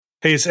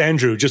Hey, it's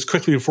Andrew. Just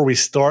quickly before we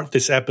start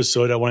this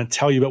episode, I want to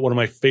tell you about one of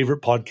my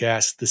favorite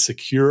podcasts, the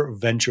Secure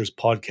Ventures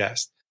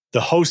podcast.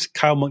 The host,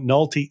 Kyle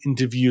McNulty,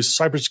 interviews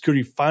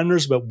cybersecurity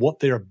founders about what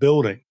they are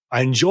building.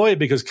 I enjoy it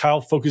because Kyle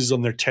focuses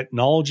on their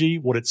technology,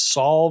 what it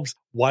solves,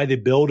 why they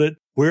build it,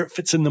 where it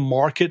fits in the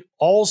market.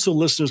 Also,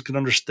 listeners can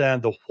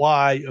understand the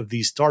why of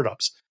these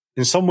startups.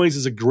 In some ways,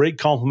 it's a great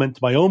complement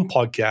to my own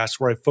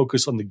podcast where I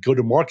focus on the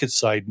go-to-market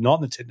side, not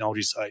on the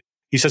technology side.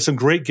 He's had some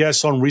great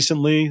guests on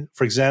recently.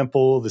 For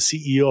example, the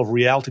CEO of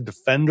Reality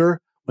Defender,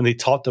 when they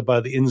talked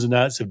about the ins and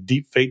outs of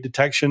deep fake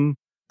detection.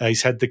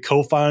 He's had the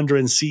co-founder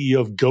and CEO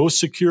of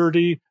Ghost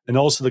Security, and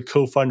also the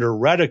co-founder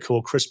of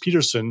Radical, Chris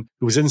Peterson,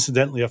 who was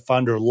incidentally a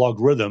founder of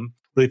Logarithm,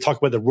 where they talk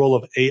about the role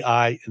of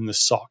AI in the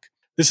SOC.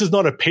 This is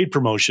not a paid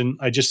promotion.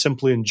 I just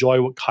simply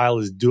enjoy what Kyle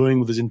is doing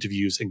with his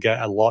interviews and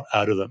get a lot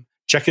out of them.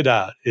 Check it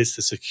out. It's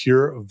the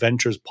Secure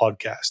Ventures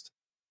podcast.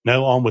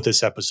 Now on with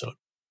this episode.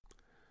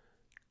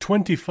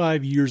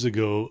 25 years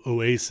ago,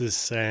 Oasis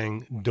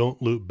sang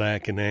 "Don't Look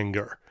Back in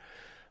Anger."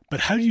 But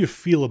how do you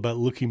feel about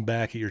looking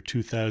back at your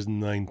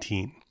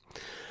 2019?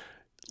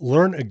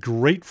 Learn a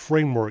great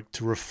framework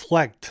to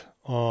reflect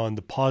on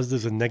the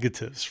positives and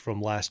negatives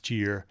from last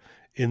year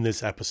in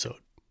this episode.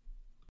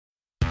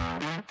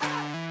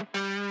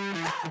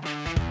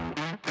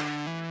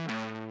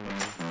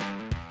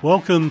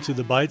 Welcome to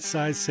the Bite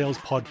Size Sales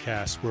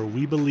Podcast, where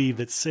we believe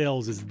that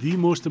sales is the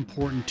most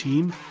important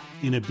team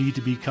in a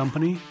B2B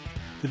company,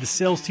 that the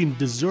sales team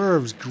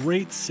deserves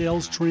great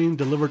sales training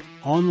delivered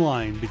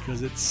online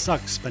because it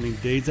sucks spending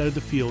days out of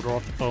the field or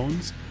off the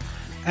phones,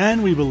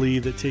 and we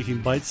believe that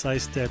taking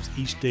bite-sized steps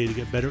each day to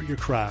get better at your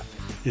craft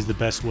is the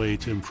best way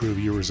to improve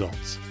your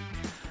results.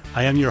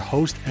 I am your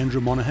host, Andrew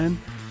Monahan,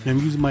 and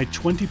I'm using my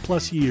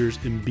 20-plus years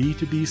in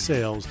B2B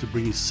sales to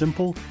bring you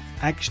simple,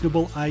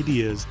 actionable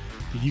ideas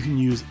that you can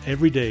use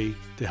every day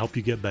to help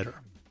you get better.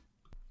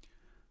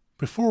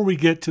 Before we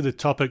get to the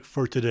topic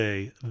for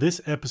today, this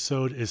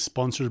episode is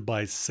sponsored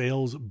by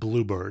Sales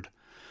Bluebird.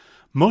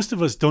 Most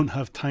of us don't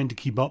have time to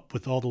keep up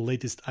with all the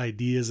latest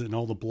ideas and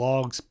all the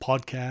blogs,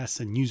 podcasts,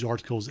 and news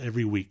articles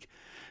every week.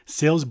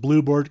 Sales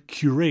Bluebird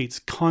curates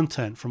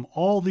content from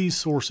all these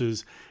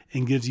sources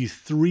and gives you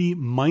 3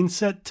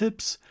 mindset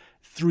tips,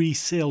 3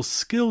 sales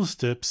skills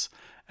tips,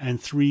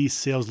 and 3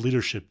 sales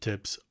leadership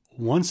tips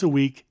once a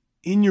week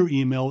in your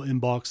email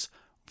inbox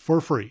for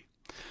free.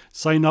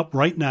 Sign up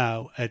right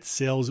now at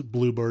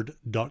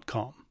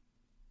salesbluebird.com.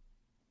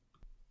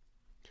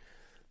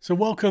 So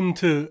welcome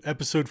to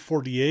episode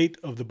 48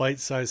 of the Bite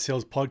Size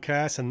Sales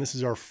Podcast, and this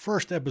is our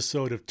first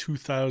episode of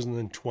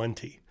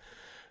 2020.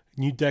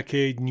 New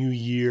decade, new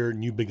year,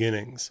 new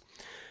beginnings.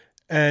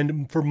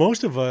 And for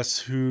most of us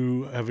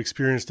who have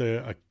experienced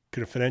a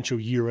kind of financial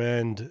year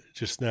end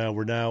just now,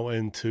 we're now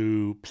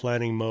into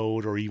planning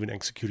mode or even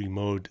executing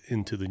mode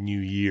into the new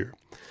year.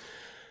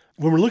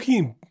 When we're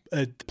looking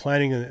at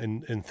planning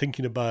and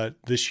thinking about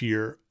this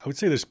year, I would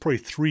say there's probably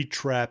 3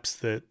 traps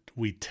that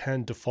we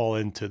tend to fall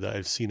into that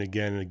I've seen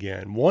again and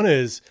again. One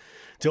is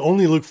to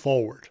only look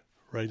forward,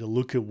 right? To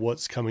look at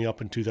what's coming up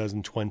in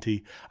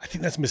 2020. I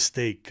think that's a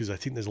mistake because I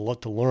think there's a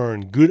lot to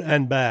learn, good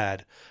and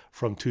bad,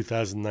 from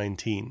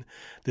 2019.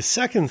 The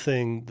second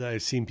thing that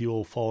I've seen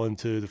people fall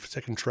into, the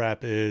second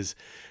trap, is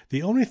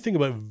they only think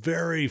about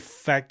very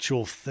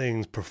factual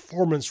things,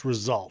 performance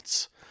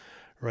results.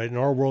 Right? In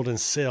our world in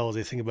sales,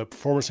 they think about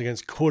performance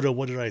against quota.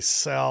 What did I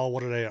sell?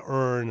 What did I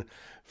earn?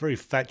 Very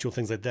factual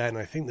things like that. And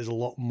I think there's a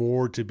lot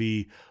more to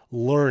be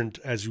learned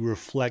as you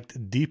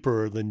reflect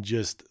deeper than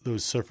just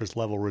those surface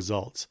level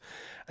results.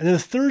 And then the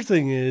third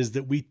thing is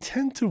that we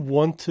tend to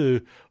want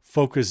to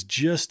focus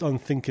just on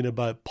thinking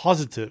about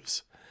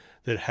positives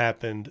that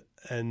happened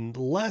and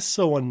less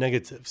so on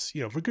negatives,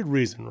 for good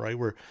reason, right?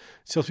 Where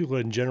salespeople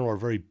in general are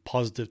very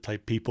positive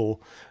type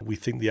people. We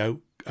think the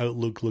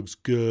outlook looks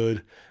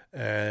good.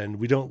 And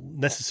we don't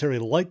necessarily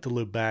like to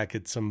look back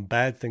at some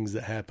bad things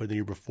that happened the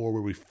year before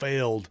where we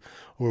failed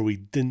or we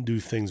didn't do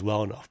things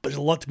well enough. But there's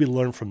a lot to be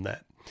learned from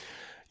that.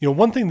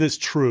 One thing that's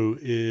true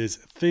is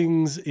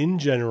things in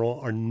general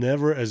are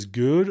never as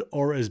good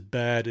or as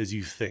bad as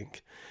you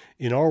think.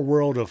 In our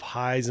world of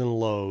highs and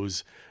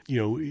lows, as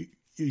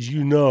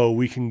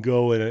we can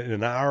go in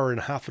an hour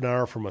and half an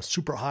hour from a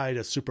super high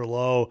to super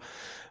low.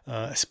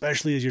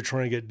 Especially as you're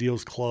trying to get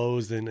deals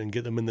closed and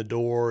get them in the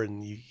door,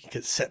 and you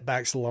get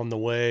setbacks along the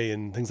way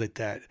and things like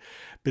that.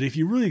 But if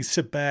you really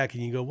sit back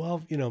and you go,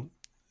 well,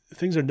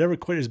 things are never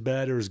quite as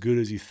bad or as good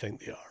as you think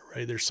they are,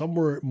 right? They're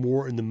somewhere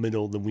more in the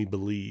middle than we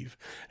believe.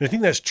 And I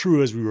think that's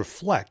true as we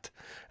reflect,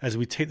 as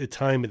we take the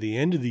time at the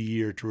end of the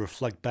year to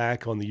reflect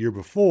back on the year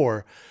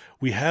before.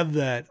 We have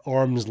that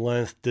arm's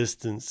length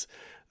distance,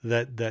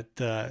 that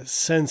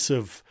sense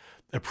of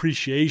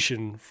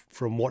appreciation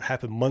from what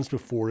happened months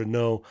before to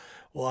know,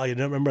 well, I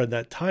remember at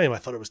that time I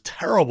thought it was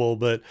terrible,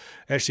 but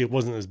actually it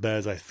wasn't as bad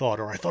as I thought,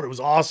 or I thought it was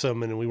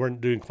awesome and we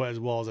weren't doing quite as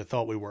well as I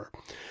thought we were.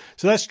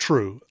 So that's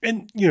true.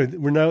 And,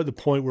 we're now at the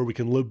point where we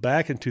can look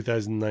back in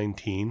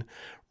 2019,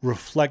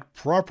 reflect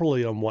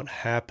properly on what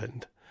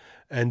happened,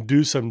 and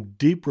do some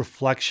deep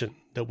reflection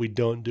that we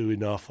don't do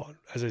enough on.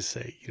 As I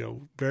say,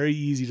 very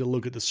easy to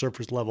look at the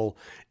surface level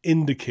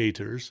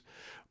indicators,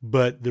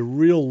 but the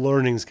real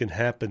learnings can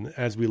happen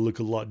as we look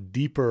a lot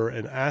deeper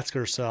and ask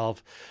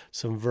ourselves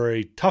some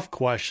very tough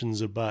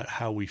questions about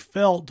how we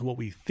felt, what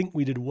we think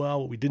we did well,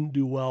 what we didn't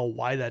do well,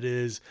 why that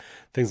is,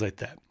 things like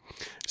that.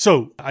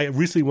 So I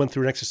recently went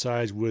through an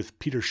exercise with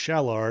Peter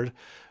Shallard.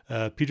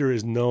 Peter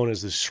is known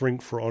as the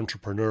shrink for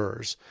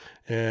entrepreneurs,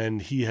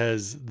 and he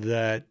has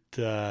that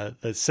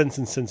sense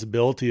and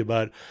sensibility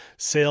about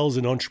sales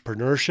and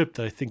entrepreneurship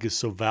that I think is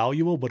so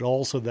valuable, but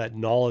also that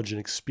knowledge and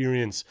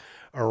experience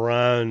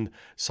around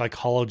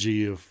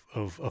psychology of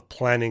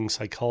planning,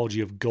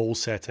 psychology of goal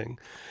setting.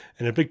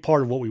 And a big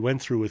part of what we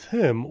went through with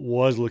him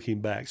was looking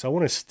back. So I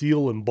want to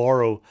steal and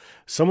borrow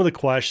some of the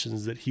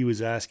questions that he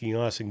was asking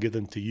us and give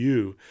them to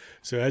you.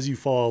 So as you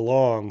follow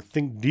along,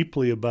 think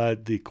deeply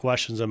about the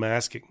questions I'm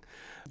asking.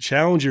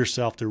 Challenge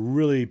yourself to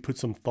really put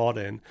some thought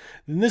in.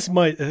 And I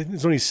think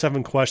there's only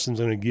 7 questions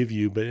I'm going to give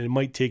you, but it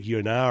might take you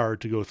an hour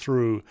to go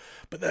through.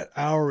 But that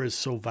hour is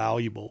so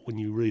valuable when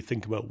you really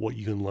think about what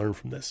you can learn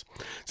from this.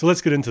 So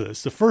let's get into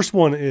this. The first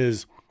one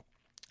is,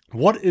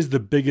 what is the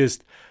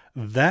biggest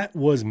 "that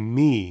was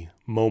me"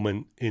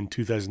 moment in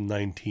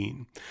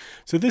 2019?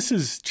 So this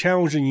is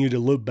challenging you to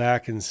look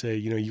back and say,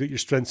 you got your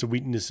strengths and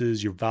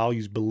weaknesses, your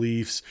values,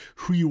 beliefs,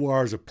 who you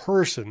are as a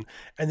person.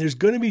 And there's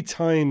going to be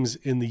times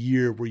in the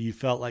year where you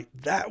felt like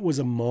that was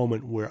a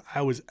moment where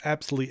I was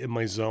absolutely in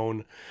my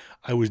zone.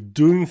 I was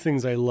doing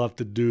things I love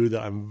to do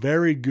that I'm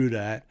very good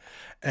at.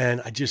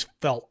 And I just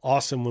felt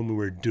awesome when we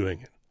were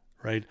doing it.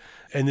 Right.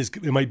 And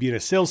it might be in a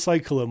sales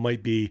cycle. It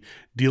might be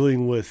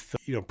dealing with,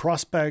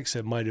 prospects.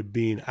 It might have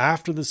been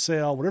after the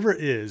sale, whatever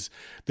it is.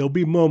 There'll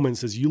be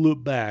moments as you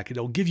look back, and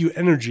it'll give you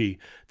energy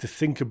to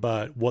think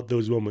about what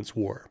those moments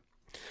were.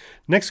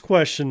 Next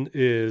question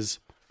is,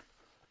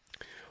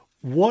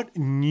 what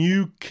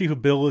new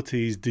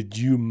capabilities did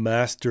you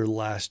master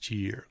last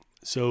year?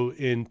 So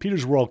in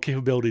Peter's world,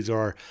 capabilities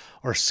are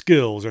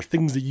skills, are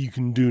things that you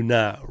can do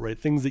now, right?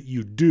 Things that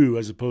you do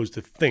as opposed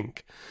to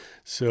think.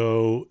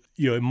 So,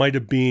 it might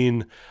have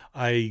been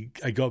I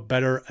got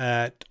better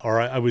at, or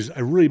I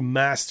really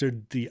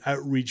mastered the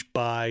outreach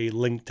by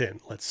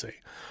LinkedIn, let's say.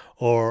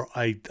 Or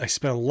I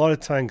spent a lot of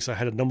time, because I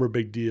had a number of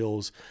big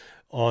deals,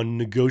 on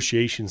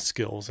negotiation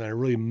skills, and I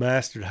really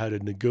mastered how to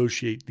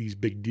negotiate these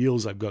big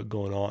deals I've got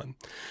going on.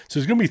 So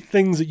there's going to be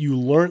things that you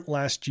learned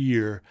last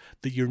year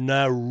that you're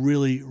now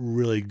really,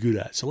 really good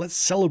at. So let's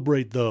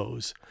celebrate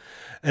those.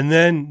 And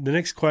then the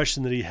next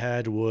question that he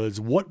had was,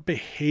 what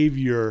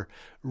behavior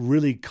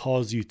really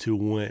caused you to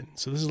win?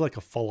 So this is like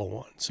a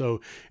follow-on.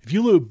 So if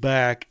you look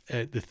back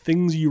at the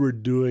things you were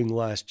doing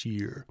last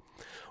year,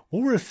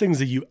 what were the things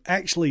that you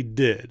actually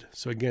did?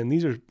 So again,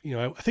 these are,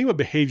 I think about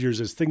behaviors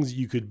as things that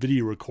you could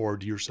video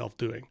record yourself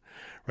doing,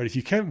 right? If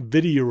you can't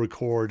video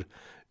record,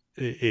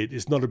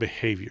 it's not a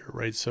behavior,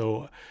 right?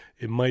 So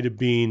it might have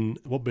been,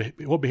 what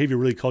behavior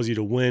really caused you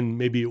to win?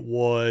 Maybe it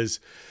was,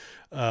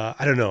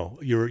 I don't know,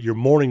 your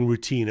morning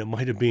routine. It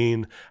might have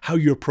been how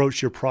you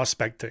approach your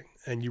prospecting.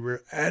 And you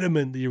were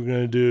adamant that you were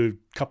going to do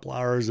a couple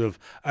hours of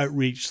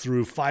outreach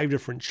through 5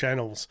 different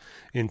channels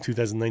in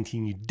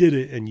 2019. You did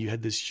it, and you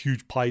had this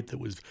huge pipe that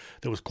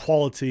was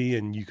quality,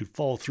 and you could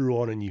follow through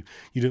on, and you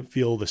didn't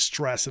feel the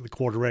stress at the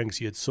quarter end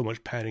because you had so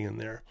much padding in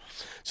there.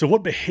 So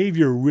what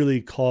behavior really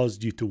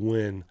caused you to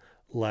win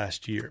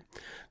last year?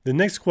 The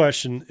next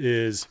question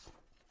is,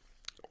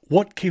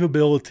 what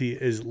capability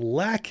is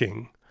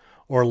lacking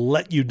or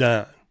let you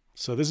down?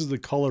 So this is the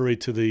corollary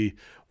to the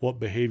what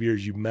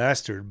behaviors you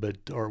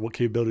mastered, or what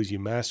capabilities you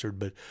mastered,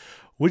 but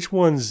which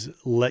ones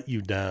let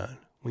you down?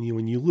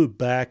 When you look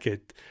back at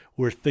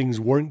where things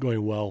weren't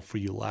going well for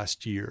you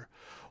last year,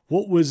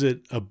 what was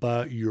it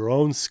about your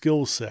own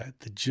skill set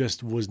that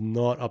just was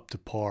not up to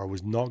par,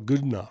 was not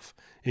good enough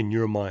in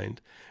your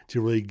mind to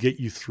really get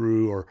you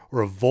through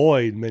or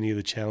avoid many of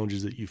the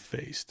challenges that you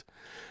faced?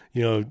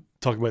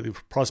 Talking about the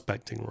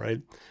prospecting,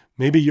 right?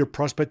 Maybe your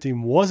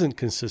prospecting wasn't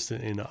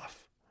consistent enough.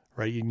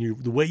 Right, and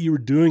the way you were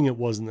doing it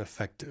wasn't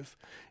effective,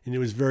 and it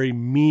was very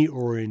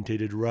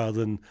me-orientated rather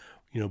than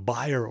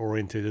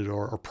buyer-oriented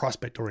or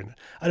prospect-oriented.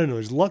 I don't know.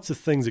 There's lots of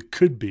things it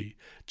could be.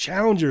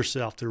 Challenge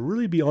yourself to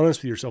really be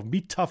honest with yourself.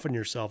 Be tough on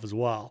yourself as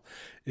well.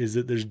 Is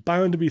that there's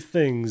bound to be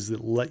things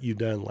that let you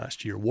down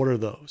last year. What are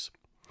those?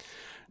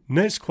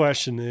 Next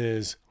question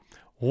is,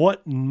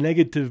 what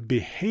negative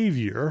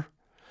behavior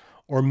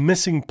or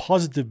missing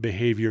positive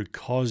behavior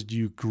caused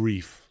you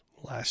grief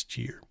last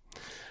year?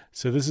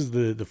 So this is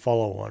the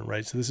follow-on,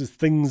 right? So this is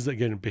things,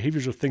 again,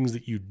 behaviors are things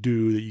that you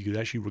do that you could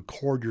actually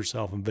record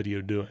yourself in video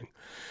doing.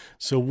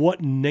 So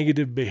what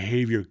negative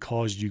behavior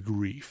caused you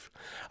grief?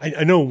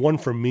 I know one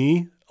for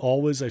me,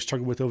 always I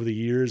struggled with over the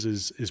years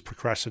is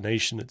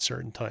procrastination at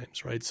certain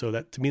times, right? So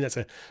that, to me, that's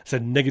a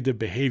negative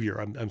behavior.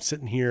 I'm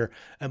sitting here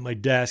at my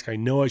desk. I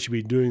know I should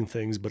be doing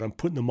things, but I'm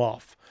putting them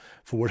off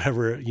for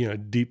whatever,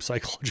 deep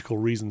psychological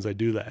reasons I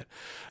do that.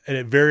 And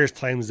at various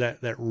times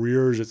that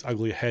rears its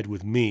ugly head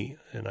with me,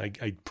 and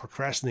I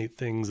procrastinate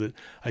things that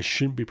I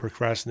shouldn't be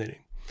procrastinating.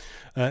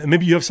 And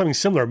maybe you have something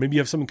similar. Maybe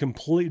you have something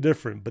completely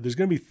different. But there's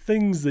going to be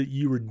things that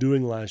you were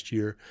doing last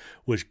year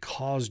which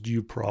caused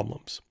you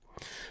problems.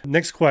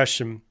 Next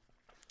question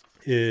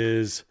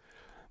is,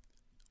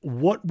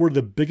 what were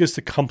the biggest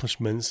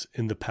accomplishments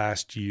in the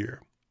past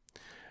year?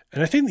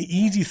 And I think the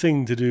easy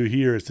thing to do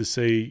here is to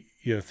say,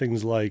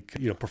 things like,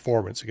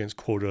 performance against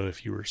quota,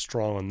 if you were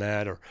strong on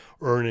that, or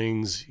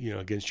earnings,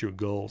 against your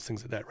goals,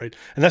 things like that, right?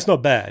 And that's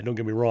not bad, don't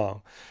get me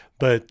wrong.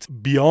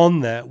 But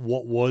beyond that,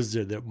 what was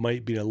there that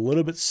might be a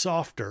little bit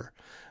softer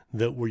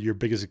that were your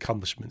biggest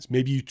accomplishments?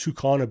 Maybe you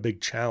took on a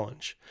big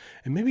challenge,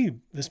 and maybe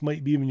this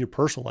might be even your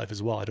personal life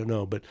as well. I don't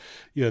know, but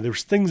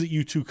there's things that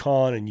you took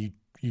on, and you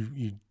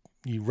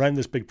ran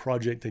this big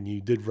project and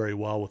you did very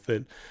well with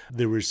it.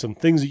 There were some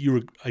things that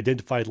you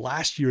identified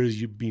last year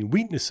as you being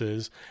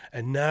weaknesses,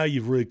 and now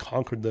you've really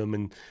conquered them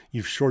and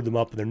you've shored them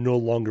up, and they're no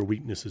longer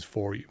weaknesses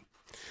for you.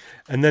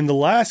 And then the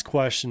last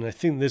question, I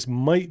think this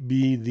might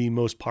be the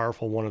most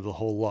powerful one of the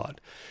whole lot,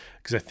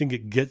 because I think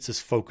it gets us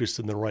focused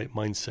in the right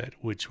mindset,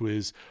 which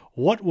was,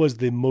 what was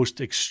the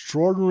most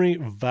extraordinary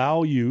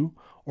value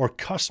or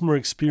customer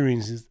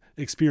experience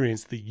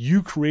that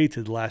you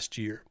created last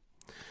year?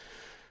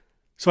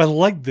 So I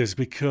like this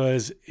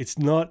because it's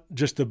not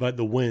just about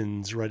the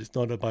wins, right? It's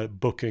not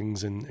about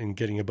bookings and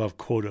getting above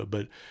quota.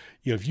 But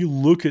if you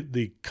look at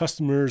the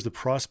customers, the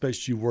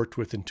prospects you worked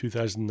with in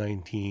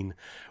 2019,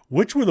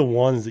 which were the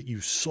ones that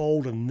you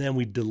sold and then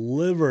we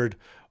delivered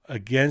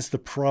against the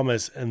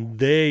promise, and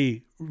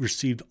they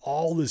received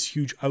all this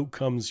huge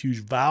outcomes,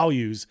 huge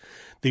values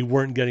they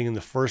weren't getting in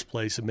the first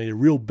place, and made a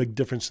real big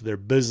difference to their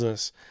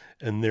business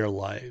and their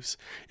lives.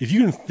 If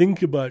you can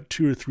think about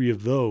 2 or 3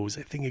 of those,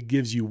 I think it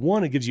gives you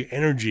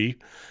energy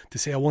to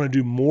say, I want to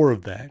do more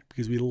of that,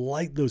 because we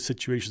like those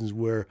situations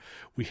where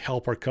we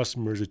help our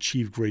customers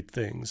achieve great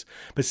things.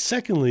 But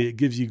secondly, it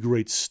gives you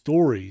great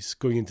stories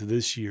going into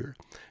this year.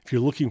 If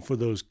you're looking for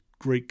those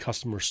great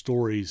customer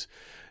stories,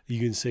 you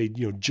can say,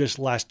 just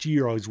last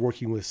year I was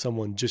working with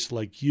someone just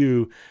like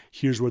you.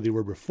 Here's where they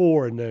were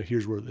before, and now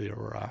here's where they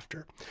were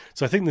after.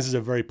 So I think this is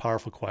a very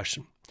powerful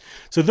question.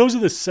 So those are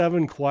the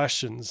 7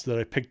 questions that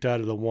I picked out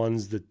of the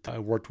ones that I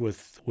worked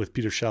with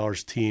Peter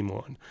Schaller's team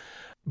on.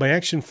 My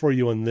action for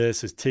you on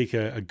this is take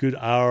a good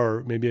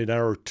hour, maybe an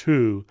hour or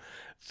 2.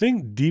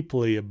 Think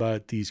deeply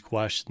about these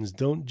questions.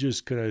 Don't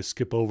just kind of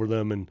skip over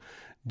them and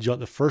jot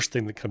the first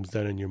thing that comes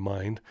down in your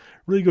mind.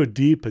 Really go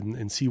deep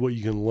and see what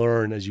you can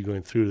learn as you're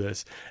going through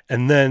this.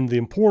 And then the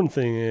important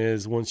thing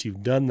is, once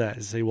you've done that,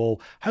 is say,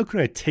 well, how can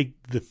I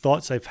take the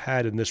thoughts I've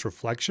had in this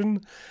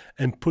reflection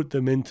and put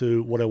them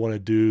into what I want to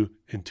do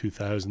in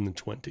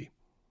 2020?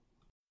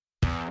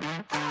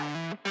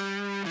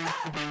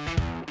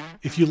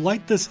 If you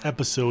liked this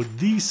episode,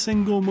 the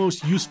single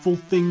most useful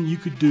thing you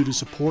could do to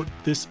support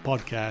this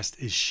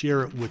podcast is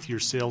share it with your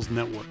sales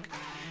network.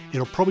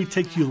 It'll probably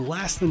take you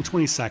less than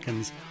 20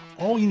 seconds.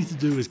 All you need to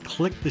do is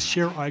click the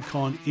share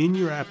icon in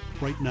your app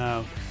right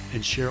now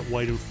and share it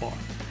wide and far.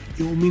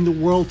 It will mean the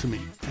world to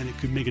me, and it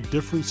could make a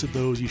difference to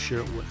those you share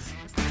it with.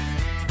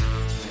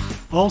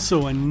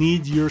 Also, I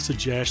need your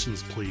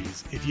suggestions,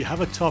 please. If you have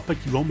a topic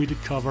you want me to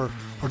cover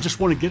or just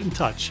want to get in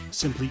touch,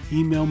 simply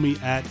email me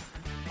at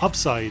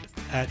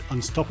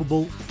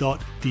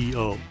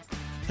upside@unstoppable.do.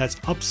 That's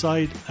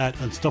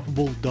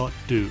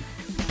upside@unstoppable.do.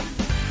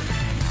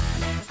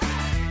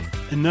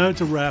 And now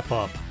to wrap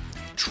up.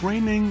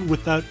 Training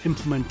without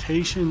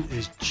implementation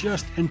is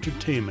just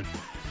entertainment,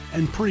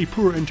 and pretty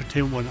poor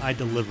entertainment when I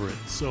deliver it.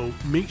 So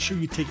make sure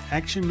you take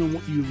action on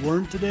what you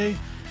learned today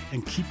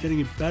and keep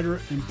getting it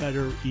better and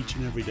better each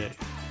and every day.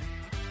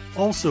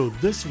 Also,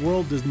 this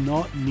world does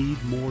not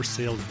need more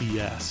sales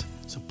BS,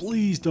 so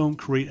please don't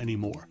create any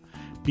more.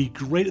 Be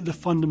great at the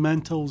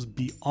fundamentals,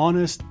 be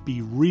honest,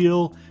 be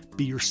real,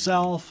 be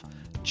yourself,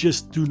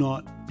 just do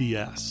not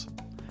BS.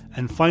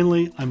 And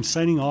finally, I'm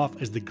signing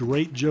off as the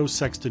great Joe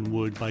Sexton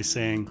would by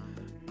saying,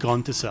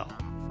 gone to sell.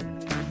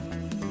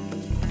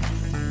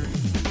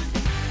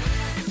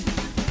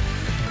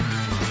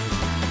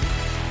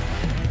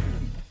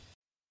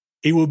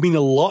 It would mean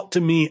a lot to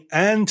me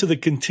and to the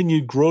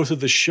continued growth of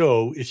the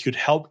show if you could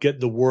help get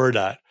the word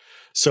out.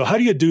 So how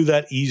do you do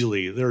that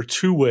easily? There are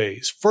 2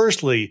 ways.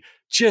 Firstly,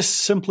 just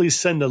simply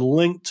send a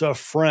link to a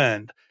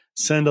friend.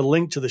 Send a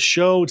link to the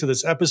show, to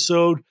this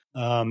episode.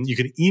 You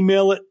can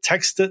email it,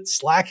 text it,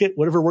 Slack it,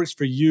 whatever works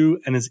for you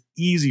and is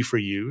easy for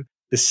you.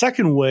 The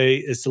second way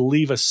is to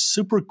leave a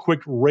super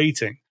quick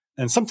rating.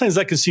 And sometimes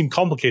that can seem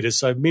complicated,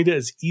 so I've made it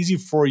as easy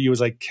for you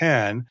as I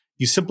can.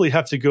 You simply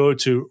have to go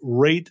to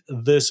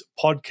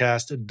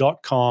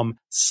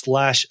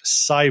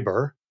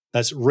ratethispodcast.com/cyber.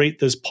 That's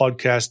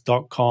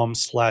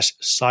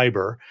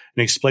ratethispodcast.com/cyber,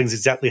 and explains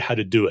exactly how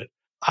to do it.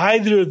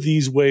 Either of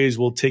these ways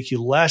will take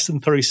you less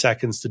than 30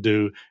 seconds to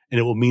do, and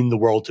it will mean the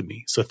world to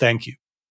me. So thank you.